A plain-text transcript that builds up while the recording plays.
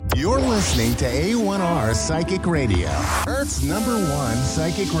You're listening to A1R Psychic Radio, Earth's #1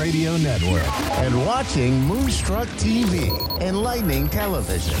 psychic radio network, and watching Moonstruck TV, Enlightening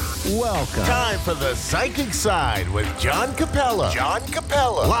Television. Welcome. Time for the Psychic Side with John Capello. John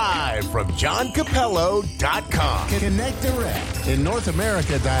Capello. Live from JohnCapello.com. Connect direct. In North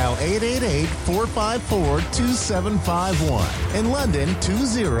America, dial 888-454-2751. In London,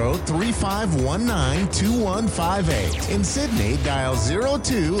 20-3519-2158. In Sydney, dial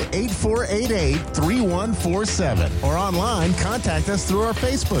 02-8488-3147. Or online, contact us through our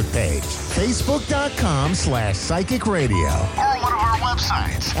Facebook page, facebook.com/psychic radio. Or one of our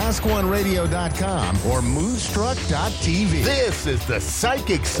websites, askoneradio.com or moonstruck.tv. This is the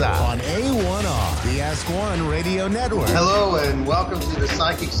Psychic Side on A1R, the Ask One Radio Network. Hello and welcome to the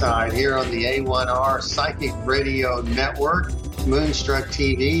Psychic Side here on the A1R Psychic Radio Network, Moonstruck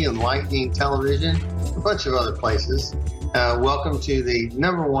TV, Enlightening Television, a bunch of other places. Welcome to the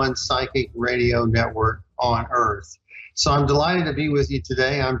 #1 psychic radio network on Earth. So I'm delighted to be with you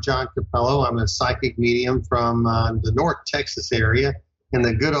today. I'm John Capello. I'm a psychic medium from the North Texas area in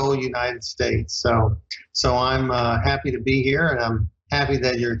the good old United States. So I'm happy to be here, and I'm happy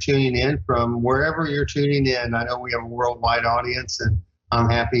that you're tuning in from wherever you're tuning in. I know we have a worldwide audience, and I'm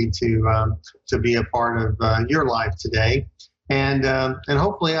happy to be a part of your life today. And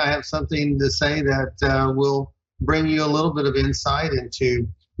hopefully I have something to say that will bring you a little bit of insight into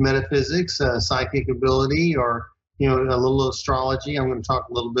metaphysics, psychic ability, or a little astrology. I'm going to talk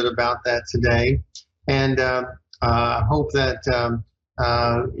a little bit about that today, and hope that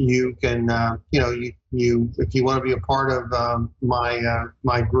you can, if you want to be a part of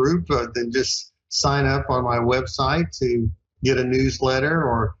my group, then just sign up on my website to get a newsletter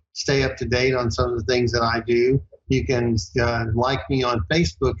or stay up to date on some of the things that I do. You can like me on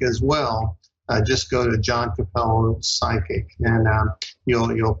Facebook as well. Just go to John Capello Psychic, and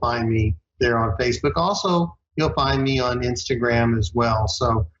you'll find me there on Facebook. Also, you'll find me on Instagram as well.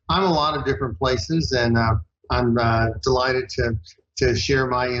 So I'm a lot of different places, and I'm delighted to share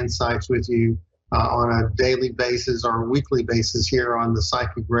my insights with you on a daily basis or a weekly basis here on the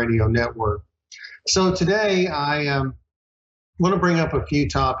Psychic Radio Network. So today I want to bring up a few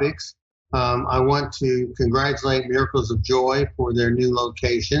topics. I want to congratulate Miracles of Joy for their new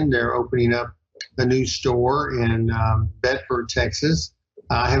location. They're opening up a new store in Bedford, Texas.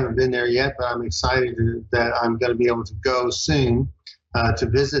 I haven't been there yet, but I'm excited that I'm going to be able to go soon to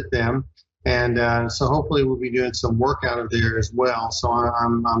visit them. And so hopefully we'll be doing some work out of there as well. So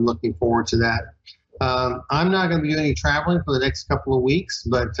I'm looking forward to that. I'm not going to be doing any traveling for the next couple of weeks,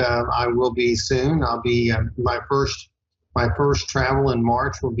 but I will be soon. I'll be my first travel in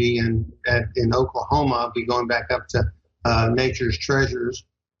March will be in Oklahoma. I'll be going back up to Nature's Treasures.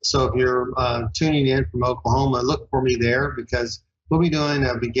 So if you're tuning in from Oklahoma, look for me there, because we'll be doing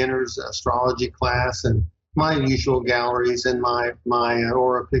a beginner's astrology class and my usual galleries and my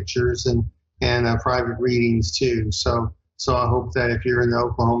aura pictures and private readings too. So I hope that if you're in the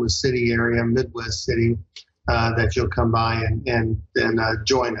Oklahoma City area, Midwest City, that you'll come by and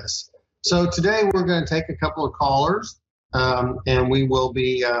join us. So today we're going to take a couple of callers, and we will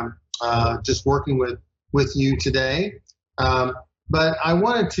be just working with you today. But I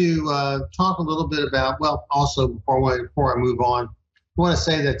wanted to talk a little bit about, also before I move on, I want to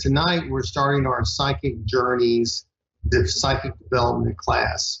say that tonight we're starting our Psychic Journeys, the Psychic Development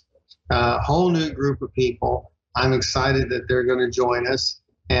class. A whole new group of people. I'm excited that they're going to join us,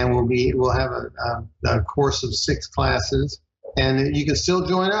 and we'll have a course of 6 classes. And you can still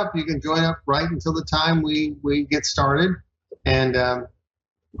join up. You can join up right until the time we get started, and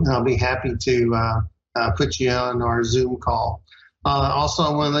I'll be happy to put you on our Zoom call. Also,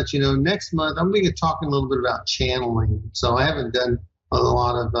 I want to let you know next month I'm going to be talking a little bit about channeling. So I haven't done a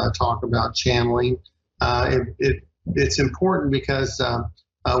lot of talk about channeling. It's important because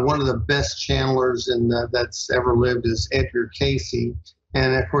one of the best channelers that's ever lived is Edgar Cayce.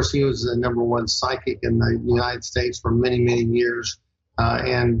 And, of course, he was the #1 psychic in the United States for many, many years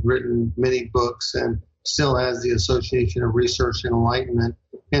and written many books, and still has the Association of Research and Enlightenment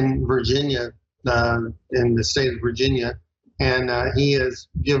in Virginia, in the state of Virginia. And he has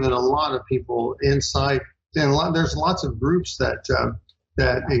given a lot of people insight. And there's lots of groups that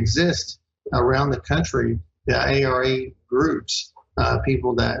exist around the country, the ARA groups,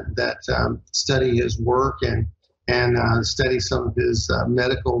 people that study his work and study some of his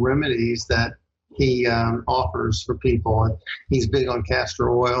medical remedies that he offers for people. And he's big on castor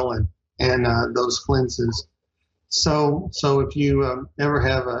oil and those cleanses. So if you ever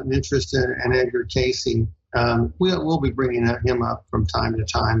have an interest in Edgar Cayce, we'll be bringing him up from time to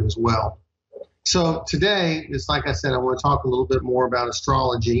time as well. So today, it's like I said, I want to talk a little bit more about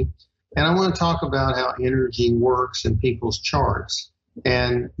astrology, and I want to talk about how energy works in people's charts.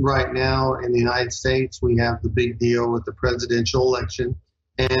 And right now in the United States, we have the big deal with the presidential election,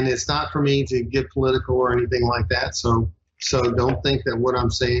 and it's not for me to get political or anything like that. So don't think that what I'm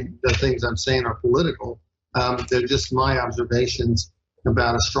saying, the things I'm saying are political. They're just my observations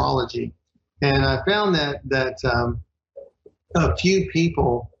about astrology. And I found that a few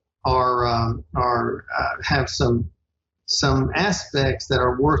people have some aspects that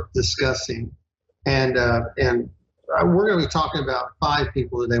are worth discussing, and we're going to be talking about 5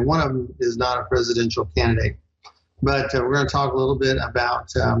 people today. One of them is not a presidential candidate, but we're going to talk a little bit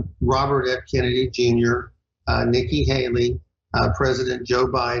about Robert F. Kennedy Jr., Nikki Haley, President Joe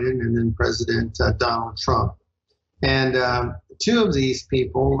Biden, and then President Donald Trump. And 2 of these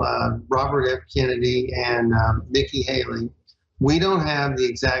people, Robert F. Kennedy and Nikki Haley, we don't have the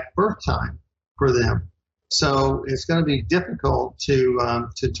exact birth time for them. So it's going to be difficult to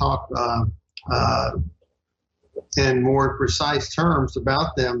talk in more precise terms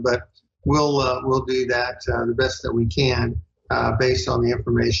about them, but we'll do that the best that we can based on the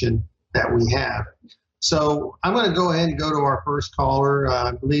information that we have. So I'm going to go ahead and go to our first caller.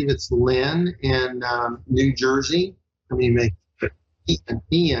 I believe it's Lynn in New Jersey. Let me make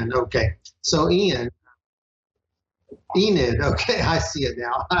Ian. Okay. So Enid. Okay, I see it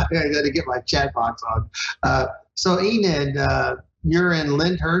now. I got to get my chat box on. So Enid, you're in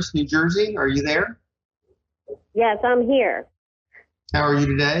Lyndhurst, New Jersey. Are you there? Yes, I'm here. How are you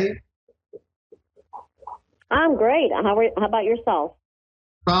today? I'm great. How about yourself?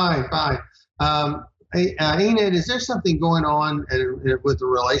 Fine. Hey, Enid, is there something going on with the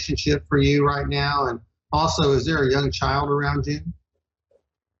relationship for you right now? And also, is there a young child around you?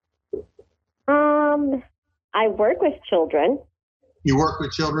 I work with children. You work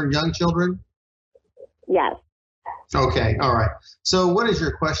with children, young children? Yes. Okay, all right. So what is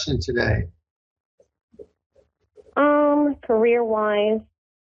your question today? Career-wise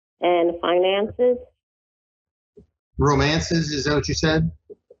and finances. Romances, is that what you said?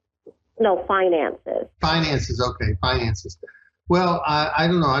 No, finances. Finances, okay, finances. Well, I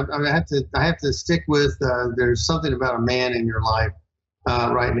don't know. I have to stick with. There's something about a man in your life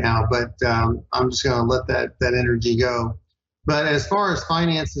right now, but I'm just going to let that energy go. But as far as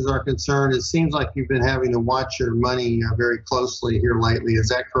finances are concerned, it seems like you've been having to watch your money very closely here lately. Is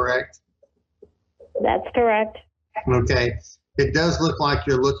that correct? That's correct. Okay. It does look like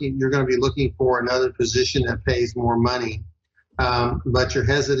you're going to be looking for another position that pays more money, but you're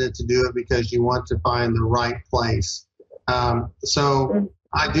hesitant to do it because you want to find the right place. So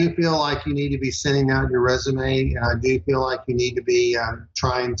I do feel like you need to be sending out your resume, and I do feel like you need to be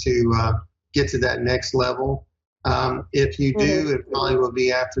trying to get to that next level. If you do, it probably will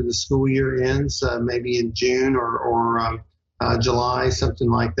be after the school year ends, maybe in June or July, something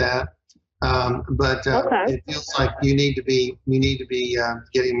like that. But it feels like you need to be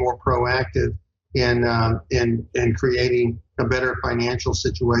getting more proactive in creating a better financial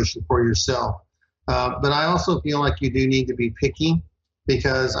situation for yourself. But I also feel like you do need to be picky,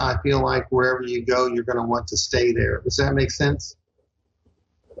 because I feel like wherever you go, you're going to want to stay there. Does that make sense?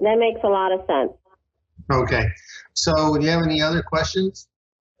 That makes a lot of sense. Okay. So do you have any other questions?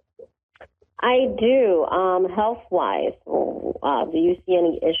 I do. Health-wise, do you see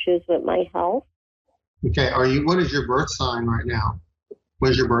any issues with my health? Okay. What is your birth sign right now?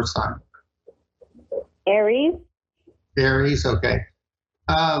 What is your birth sign? Aries. Aries. Okay.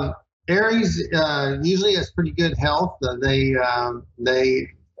 Aries usually has pretty good health. They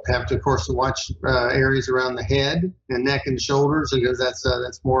have to, of course, watch areas around the head and neck and shoulders, because that's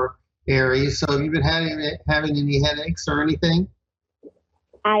more Aries. So have you been having any headaches or anything?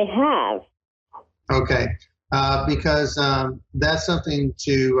 I have. Okay, because that's something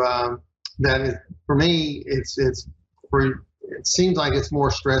that is, for me, it seems like it's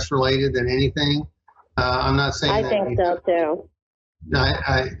more stress related than anything. I'm not saying I think so too.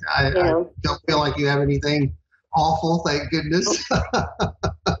 I don't feel like you have anything awful, thank goodness.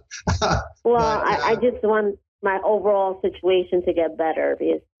 Well, I just want my overall situation to get better,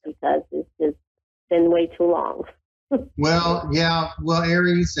 because it's just been way too long. Well,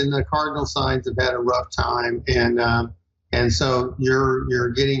 Aries and the cardinal signs have had a rough time, and so you're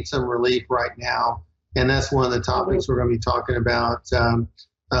getting some relief right now, and that's one of the topics we're going to be talking about.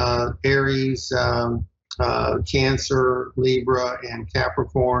 Aries, Cancer, Libra, and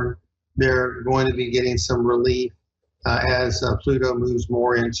Capricorn, they're going to be getting some relief as Pluto moves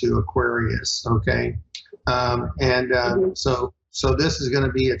more into Aquarius. Okay, so this is going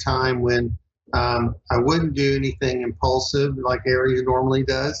to be a time when I wouldn't do anything impulsive like Aries normally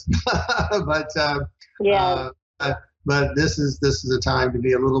does, but but this is a time to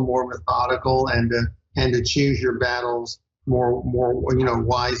be a little more methodical and to choose your battles more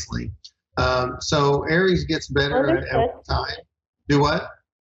wisely. So Aries gets better at time. Do what?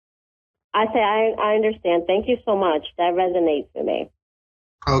 I say I understand. Thank you so much. That resonates with me.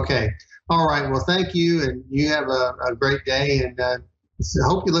 Okay. All right. Well, thank you, and you have a great day, and I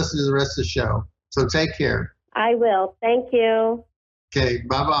hope you listen to the rest of the show. So take care. I will. Thank you. Okay.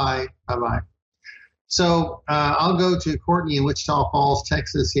 Bye-bye. Bye-bye. So I'll go to Courtney in Wichita Falls,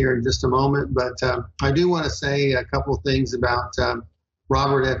 Texas here in just a moment, but I do want to say a couple of things about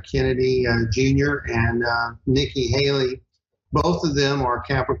Robert F. Kennedy Jr. and Nikki Haley. Both of them are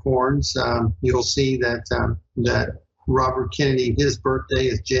Capricorns. You'll see that Robert Kennedy, his birthday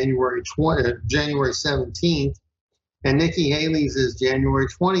is January 17th, and Nikki Haley's is January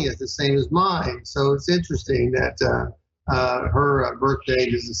 20th, the same as mine. So it's interesting that her birthday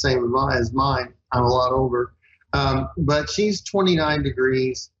is the same as mine. I'm a lot older. But she's 29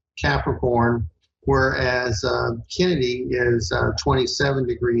 degrees Capricorn, whereas Kennedy is 27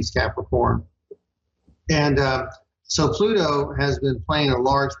 degrees Capricorn. And so Pluto has been playing a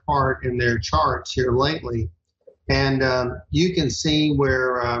large part in their charts here lately. And you can see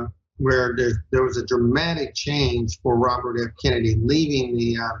where there was a dramatic change for Robert F. Kennedy leaving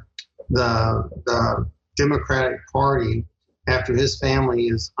the Democratic Party after his family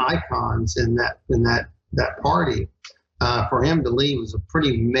is icons in that party. For him to leave was a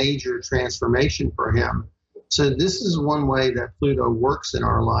pretty major transformation for him. So this is one way that Pluto works in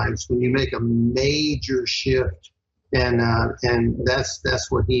our lives, when you make a major shift, and that's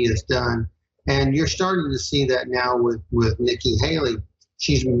what he has done. And you're starting to see that now with Nikki Haley.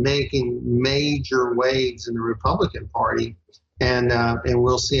 She's making major waves in the Republican Party, and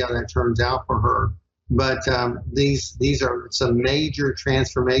we'll see how that turns out for her. But these are some major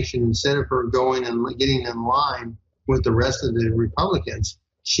transformation. Instead of her going and getting in line with the rest of the Republicans,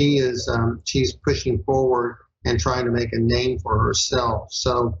 she's pushing forward and trying to make a name for herself.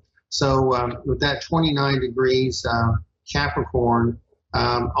 So with that 29 degrees Capricorn,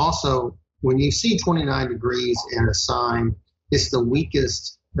 also when you see 29 degrees in a sign, it's the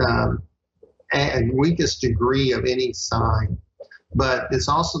weakest degree of any sign, but it's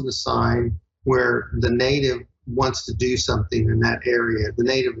also the sign where the native wants to do something in that area. The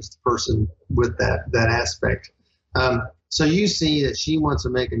native is the person with that aspect. So you see that she wants to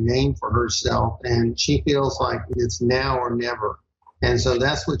make a name for herself, and she feels like it's now or never. And so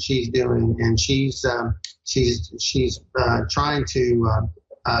that's what she's doing, and she's trying to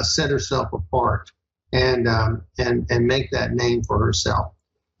set herself apart and make that name for herself.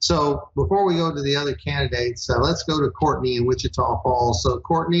 So before we go to the other candidates, let's go to Courtney in Wichita Falls. So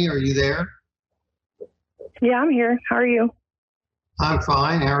Courtney, are you there? Yeah, I'm here. How are you? I'm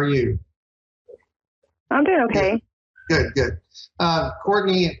fine. How are you? I'm doing okay. Good.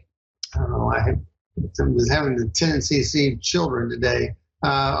 Courtney, I don't know, I was having the tendency to see children today.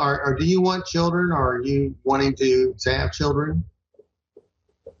 Do you want children, or are you wanting to have children?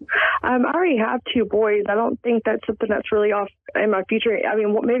 I already have 2 boys. I don't think that's something that's really off in my future. I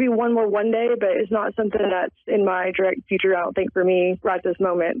mean, maybe one more one day, but it's not something that's in my direct future, I don't think, for me right this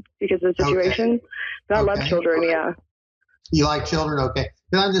moment because of the situation. Okay. But I love children, yeah. You like children? Okay.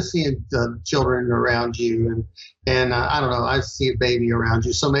 And I'm just seeing children around you, and I don't know, I see a baby around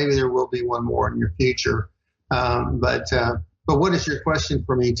you. So maybe there will be one more in your future. But what is your question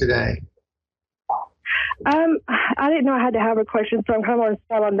for me today? I didn't know I had to have a question, so I'm kind of on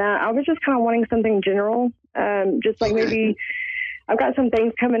spot on that. I was just kind of wanting something general, just like maybe I've got some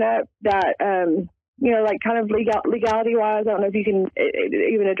things coming up that, like kind of legality-wise. I don't know if you can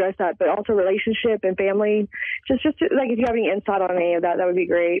even address that, but also relationship and family. Just like if you have any insight on any of that, that would be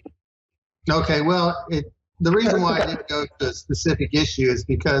great. Okay. Well, the reason why I didn't go to a specific issue is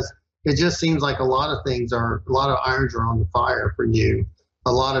because it just seems like a lot of irons are on the fire for you,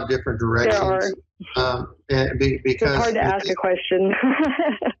 a lot of different directions. There are. Because it's hard to ask a question.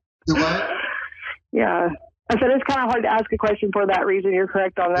 Do what? Yeah. I said it's kind of hard to ask a question for that reason. You're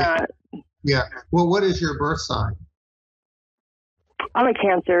correct on that. Yeah. Well, what is your birth sign? I'm a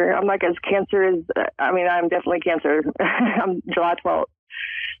Cancer. I'm like as Cancer as, I'm definitely Cancer. I'm July 12th.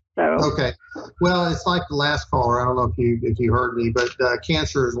 So. Okay. Well, it's like the last caller. I don't know if you heard me, but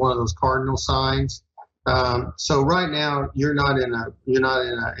Cancer is one of those cardinal signs. So right now you're not in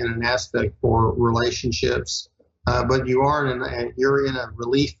an aspect for relationships, but you're in a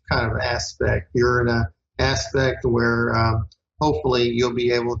relief kind of aspect. You're in an aspect where hopefully you'll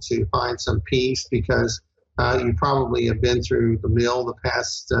be able to find some peace, because You probably have been through the mill the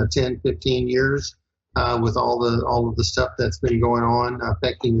past 10, 15 years with all of the stuff that's been going on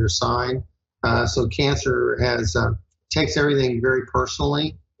affecting your sign. So cancer takes everything very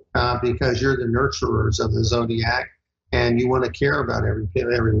personally because you're the nurturers of the zodiac, and you want to care about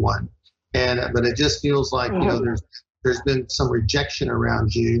everyone. But it just feels like there's been some rejection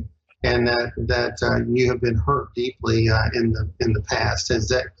around you, and that you have been hurt deeply in the past. Is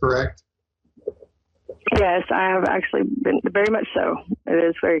that correct? Yes, I have actually been, very much so. It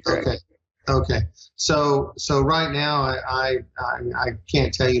is very correct. Okay. So right now, I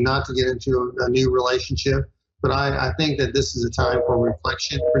can't tell you not to get into a new relationship, but I think that this is a time for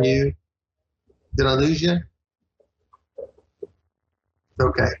reflection for you. Did I lose you?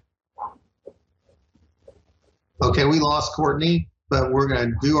 Okay. Okay, we lost Courtney, but we're going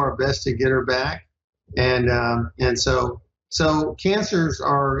to do our best to get her back. And so cancers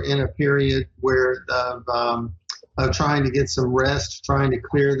are in a period where of trying to get some rest, trying to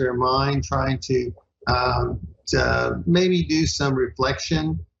clear their mind, trying to maybe do some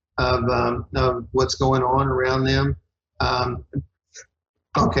reflection of what's going on around them.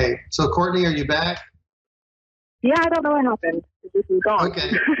 Okay, so Courtney, are you back? Yeah, I don't know what happened. This is gone.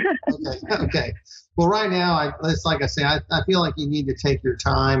 Okay. Well, right now, it's like I say, I feel like you need to take your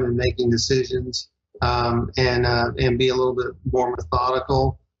time in making decisions and be a little bit more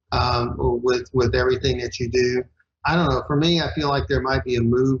methodical with everything that you do. I don't know. For me, I feel like there might be a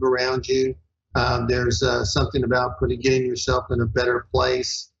move around you. There's something about getting yourself in a better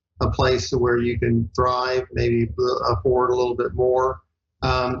place, a place where you can thrive, maybe afford a little bit more.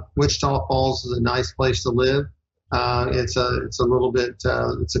 Wichita Falls is a nice place to live. It's a little bit,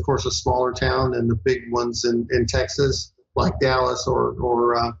 it's of course a smaller town than the big ones in Texas, like Dallas or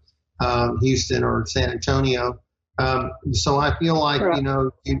Houston or San Antonio. So I feel like,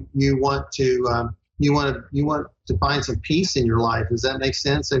 you want to find some peace in your life. Does that make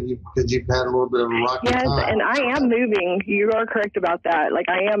sense? Because you've had a little bit of a rocky time. Yes, and I am moving. You are correct about that. Like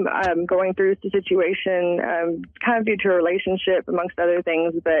I am going through the situation, kind of due to a relationship amongst other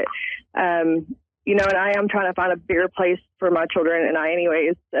things, but and I am trying to find a bigger place for my children and I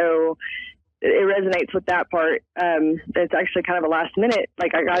anyways. So it resonates with that part. It's actually kind of a last minute,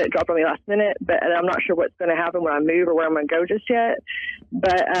 like I got it dropped on me last minute, and I'm not sure what's going to happen when I move or where I'm going to go just yet.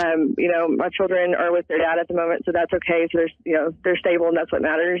 But, my children are with their dad at the moment, so that's okay. So they're stable and that's what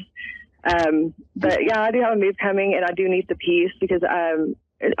matters. But yeah, I do have a move coming and I do need the peace because, I'm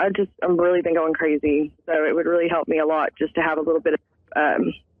really been going crazy. So it would really help me a lot just to have a little bit of,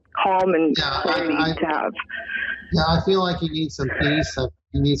 calm and clarity to have. Yeah, I feel like you need some peace.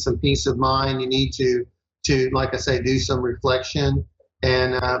 You need some peace of mind. You need to, like I say, do some reflection.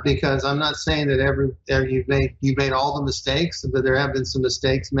 And because I'm not saying that you've made all the mistakes, but there have been some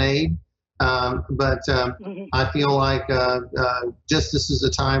mistakes made. But I feel like just this is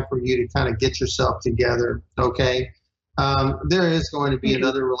a time for you to kind of get yourself together. Okay. There is going to be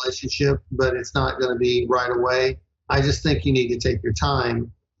another relationship, but it's not going to be right away. I just think you need to take your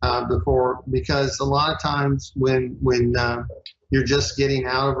time because a lot of times when you're just getting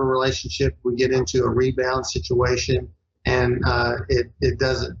out of a relationship, we get into a rebound situation, and it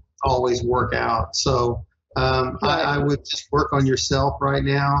doesn't always work out. So I would just work on yourself right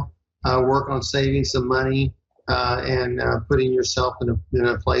now, work on saving some money, and putting yourself in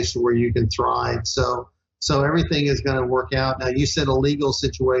a place where you can thrive. So everything is going to work out. Now, you said a legal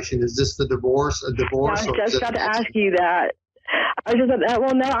situation. Is this a divorce? I was just about to ask you that. I just said,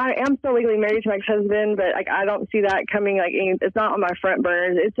 well, no, I am still legally married to my ex-husband, but I don't see that coming. It's not on my front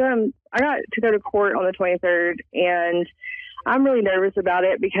burners. I got to go to court on the 23rd, and I'm really nervous about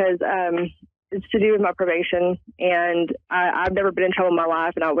it because it's to do with my probation, and I've never been in trouble in my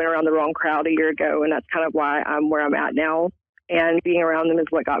life, and I went around the wrong crowd a year ago, and that's kind of why I'm where I'm at now. And being around them is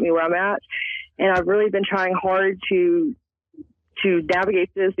what got me where I'm at. And I've really been trying hard to navigate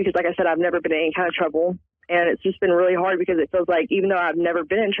this because, like I said, I've never been in any kind of trouble. And it's just been really hard because it feels like even though I've never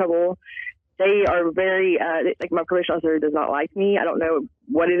been in trouble, they are very, like my probation officer does not like me. I don't know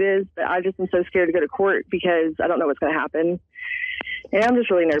what it is, but I just am so scared to go to court because I don't know what's going to happen. And I'm just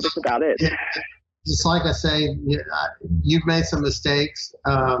really nervous about it. Just like I say, you've made some mistakes.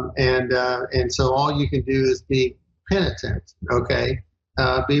 And so all you can do is be penitent, okay?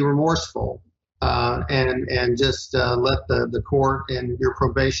 Be remorseful. And just let the court and your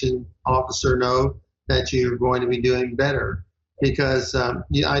probation officer know that you're going to be doing better, because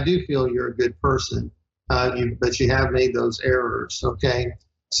I do feel you're a good person, but you have made those errors. Okay,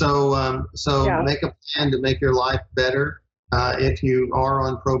 so make a plan to make your life better. If you are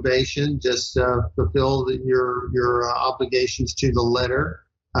on probation, just fulfill your obligations to the letter,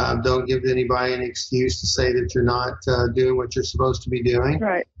 Don't give anybody an excuse to say that you're not doing what you're supposed to be doing.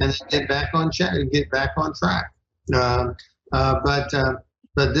 Right. And get back on track.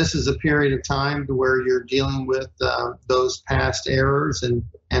 But this is a period of time to where you're dealing with those past errors and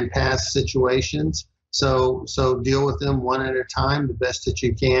past situations. So deal with them one at a time, the best that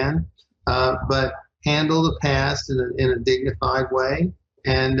you can. But handle the past in a dignified way,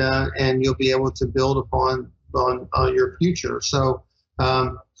 and you'll be able to build upon your future. So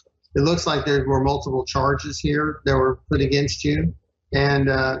it looks like there were multiple charges here that were put against you, and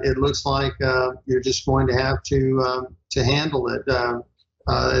it looks like you're just going to have to handle it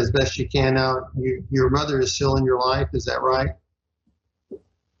as best you can. Now, your mother is still in your life, is that right?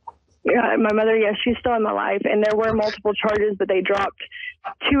 Yeah, my mother, yes, she's still in my life, and there were multiple charges, but they dropped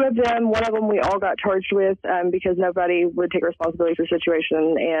 2 of them. One of them we all got charged with because nobody would take responsibility for the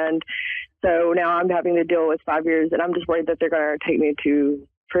situation, and so now I'm having to deal with 5 years, and I'm just worried that they're going to take me to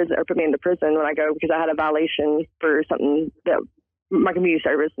prison or put me into prison when I go because I had a violation for something that my community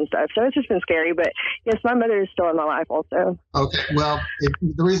service and stuff. So it's just been scary, but yes, my mother is still in my life also. Okay, well,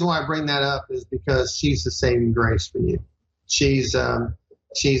 the reason why I bring that up is because she's the saving grace for you. She's going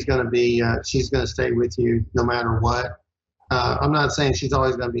to stay with you no matter what. I'm not saying she's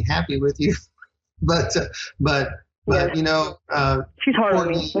always going to be happy with you, but yes. You know, she's hard on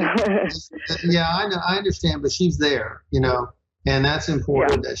me. Yeah, I know, I understand, but she's there, you know, and that's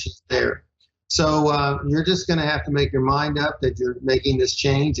important that she's there. So you're just going to have to make your mind up that you're making this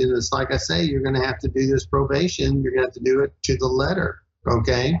change, and it's like I say, you're going to have to do this probation. You're going to have to do it to the letter,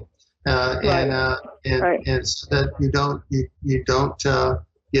 okay? Right. And so that you don't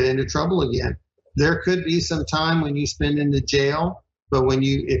get into trouble again. There could be some time when you spend in the jail, but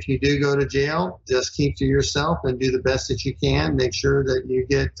if you do go to jail, just keep to yourself and do the best that you can. Make sure that you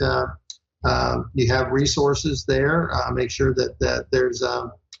get you have resources there. Make sure that there's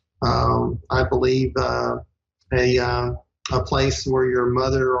I believe a place where your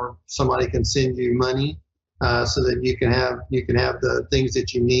mother or somebody can send you money so that you can have the things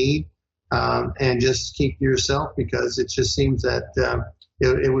that you need. And just keep to yourself, because it just seems that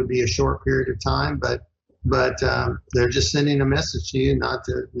it would be a short period of time, but they're just sending a message to you not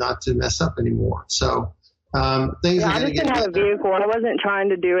to mess up anymore. So things. Yeah, I just didn't have a vehicle, and I wasn't trying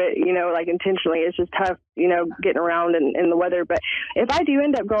to do it, like intentionally. It's just tough, getting around in the weather. But if I do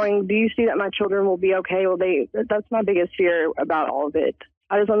end up going, do you see that my children will be okay? That's my biggest fear about all of it.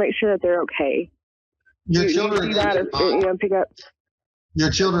 I just want to make sure that they're okay. Your children see that or, pick up. Your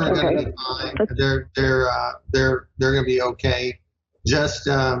children are going to be fine. They're going to be okay. Just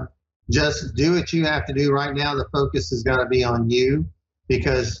do what you have to do right now. The focus has got to be on you,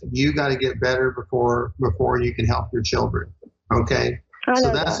 because you got to get better before you can help your children. Okay.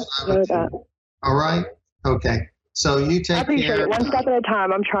 So that's what I would do. All right. Okay. So you take care. I appreciate it. One step at a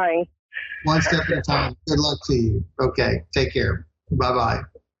time. I'm trying. One step at a time. Good luck to you. Okay. Take care. Bye-bye.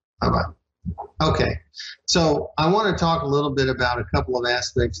 Bye-bye. Okay, so I want to talk a little bit about a couple of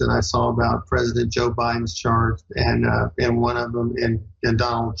aspects that I saw about President Joe Biden's chart and one of them in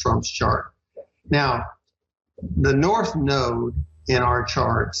Donald Trump's chart. Now, the North Node in our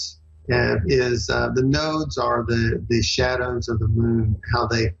charts is the nodes are the shadows of the moon, how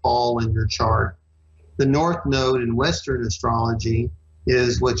they fall in your chart. The North Node in Western astrology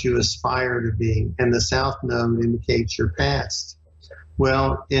is what you aspire to be, and the South Node indicates your past.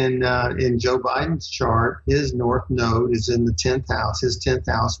 Well, in Joe Biden's chart, his North Node is in the 10th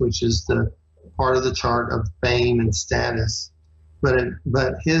house, which is the part of the chart of fame and status. But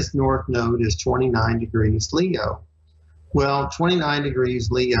his North Node is 29 degrees Leo. Well, 29 degrees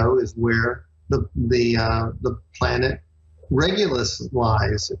Leo is where the planet Regulus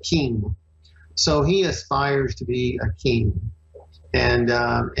lies, a king. So he aspires to be a king.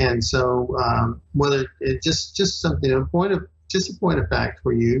 And so whether it just something, a point of fact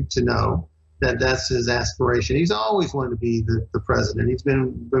for you to know that that's his aspiration. He's always wanted to be the president. He's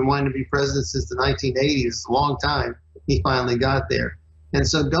been wanting to be president since the 1980s. It's a long time. He finally got there. And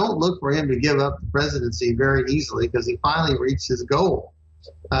so don't look for him to give up the presidency very easily, because he finally reached his goal.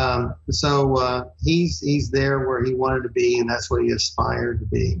 So he's there where he wanted to be, and that's what he aspired to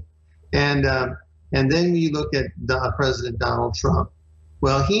be. And then you look at President Donald Trump.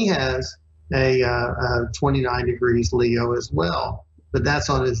 Well, he has a 29 degrees Leo as well, but that's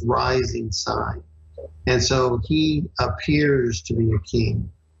on his rising sign. And so he appears to be a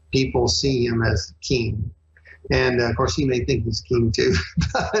king. People see him as a king. And of course, he may think he's king too,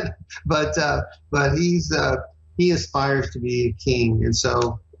 but he aspires to be a king, and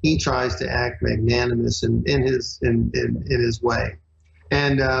so he tries to act magnanimous in his way,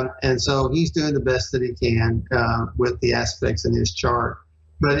 and so he's doing the best that he can with the aspects in his chart.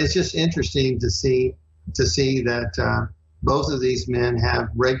 But it's just interesting to see that both of these men have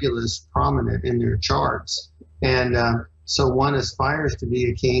Regulus prominent in their charts. And so one aspires to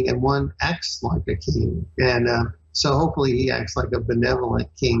be a king and one acts like a king. And so hopefully he acts like a benevolent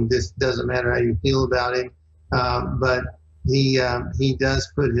king. This doesn't matter how you feel about him, but he does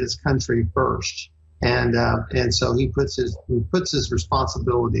put his country first. And so he puts his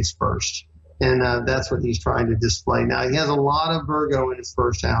responsibilities first. And that's what he's trying to display. Now, he has a lot of Virgo in his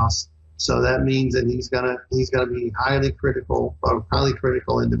first house. So that means that he's gonna be highly critical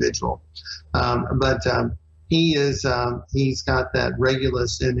individual. But he's got that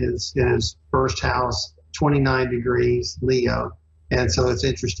Regulus in his first house, 29 degrees Leo. And so it's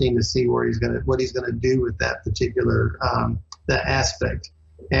interesting to see what he's gonna do with that particular that aspect.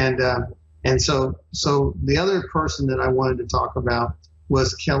 And so the other person that I wanted to talk about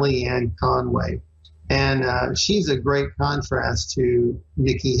was Kellyanne Conway. And she's a great contrast to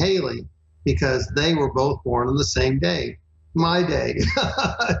Nikki Haley because they were both born on the same day, my day,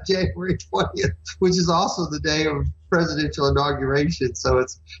 January 20th, which is also the day of presidential inauguration. So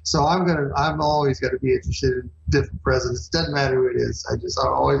I'm always going to be interested in different presidents. Doesn't matter who it is. I'm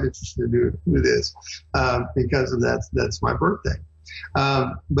always interested in who it is because of that's my birthday.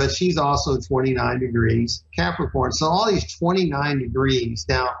 But she's also 29 degrees Capricorn. So all these 29 degrees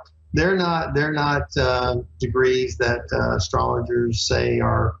now, they're not degrees that astrologers say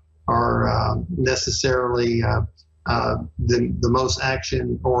are necessarily the most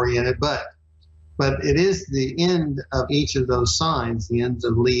action oriented, but it is the end of each of those signs, the end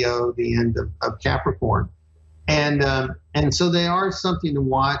of Leo, the end of Capricorn, and so they are something to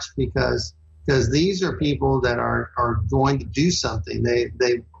watch because these are people that are going to do something.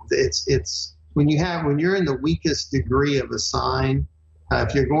 It's when you're in the weakest degree of a sign,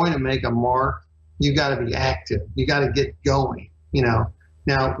 if you're going to make a mark, you got to be active. You got to get going. Now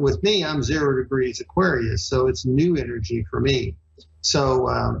with me, I'm 0 degrees Aquarius, so it's new energy for me. So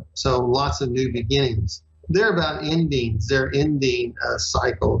lots of new beginnings. They're about endings. They're ending a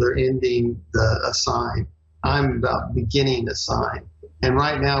cycle. They're ending a sign. I'm about beginning a sign. And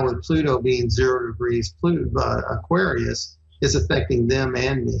right now with Pluto being 0 degrees Aquarius, it's affecting them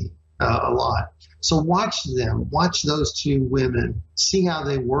and me a lot. So watch them, watch those two women, see how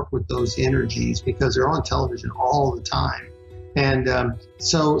they work with those energies because they're on television all the time. And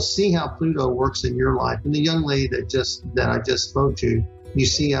so see how Pluto works in your life. And the young lady that I just spoke to, you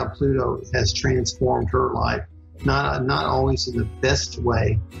see how Pluto has transformed her life, not always in the best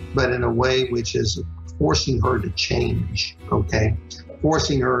way, but in a way which is forcing her to change, okay?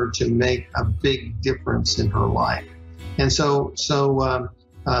 Forcing her to make a big difference in her life. And so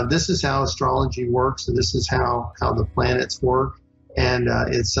this is how astrology works, and this is how the planets work, and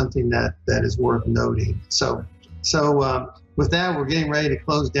it's something that is worth noting. So with that, we're getting ready to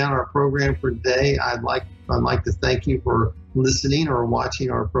close down our program for today. I'd like to thank you for listening or watching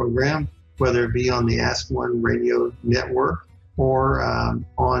our program, whether it be on the Ask One Radio Network or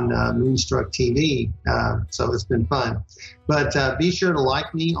on Moonstruck TV. So it's been fun. But be sure to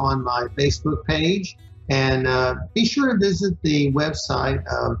like me on my Facebook page, and be sure to visit the website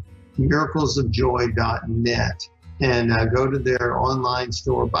of miraclesofjoy.net and go to their online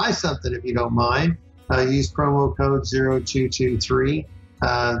store. Buy something if you don't mind. Use promo code 0223.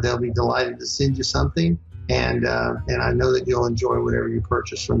 They'll be delighted to send you something, and I know that you'll enjoy whatever you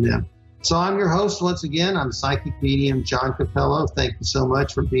purchase from them. So I'm your host once again. I'm psychic medium John Capello. Thank you so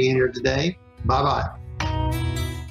much for being here today. Bye-bye.